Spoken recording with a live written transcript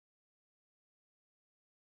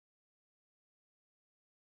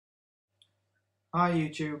Hi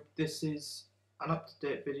YouTube, this is an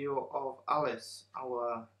up-to-date video of Alice,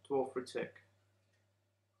 our dwarf Retic.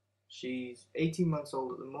 She's 18 months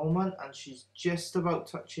old at the moment and she's just about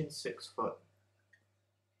touching 6 foot.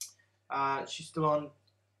 She's still on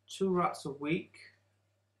 2 rats a week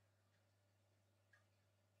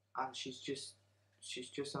and she's just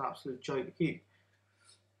an absolute joy to keep.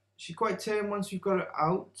 She's quite tame once we've got her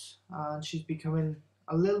out, and she's becoming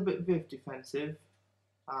a little bit defensive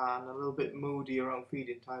and a little bit moody around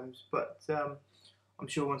feeding times, but I'm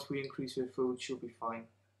sure once we increase her food she'll be fine.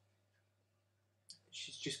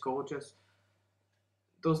 She's just gorgeous.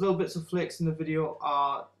 Those little bits of flakes in the video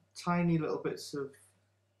are tiny little bits of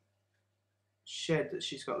shed that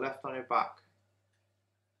she's got left on her back.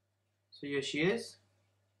 So here she is.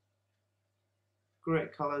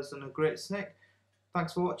 Great colours and a great snake.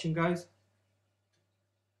 Thanks for watching, guys.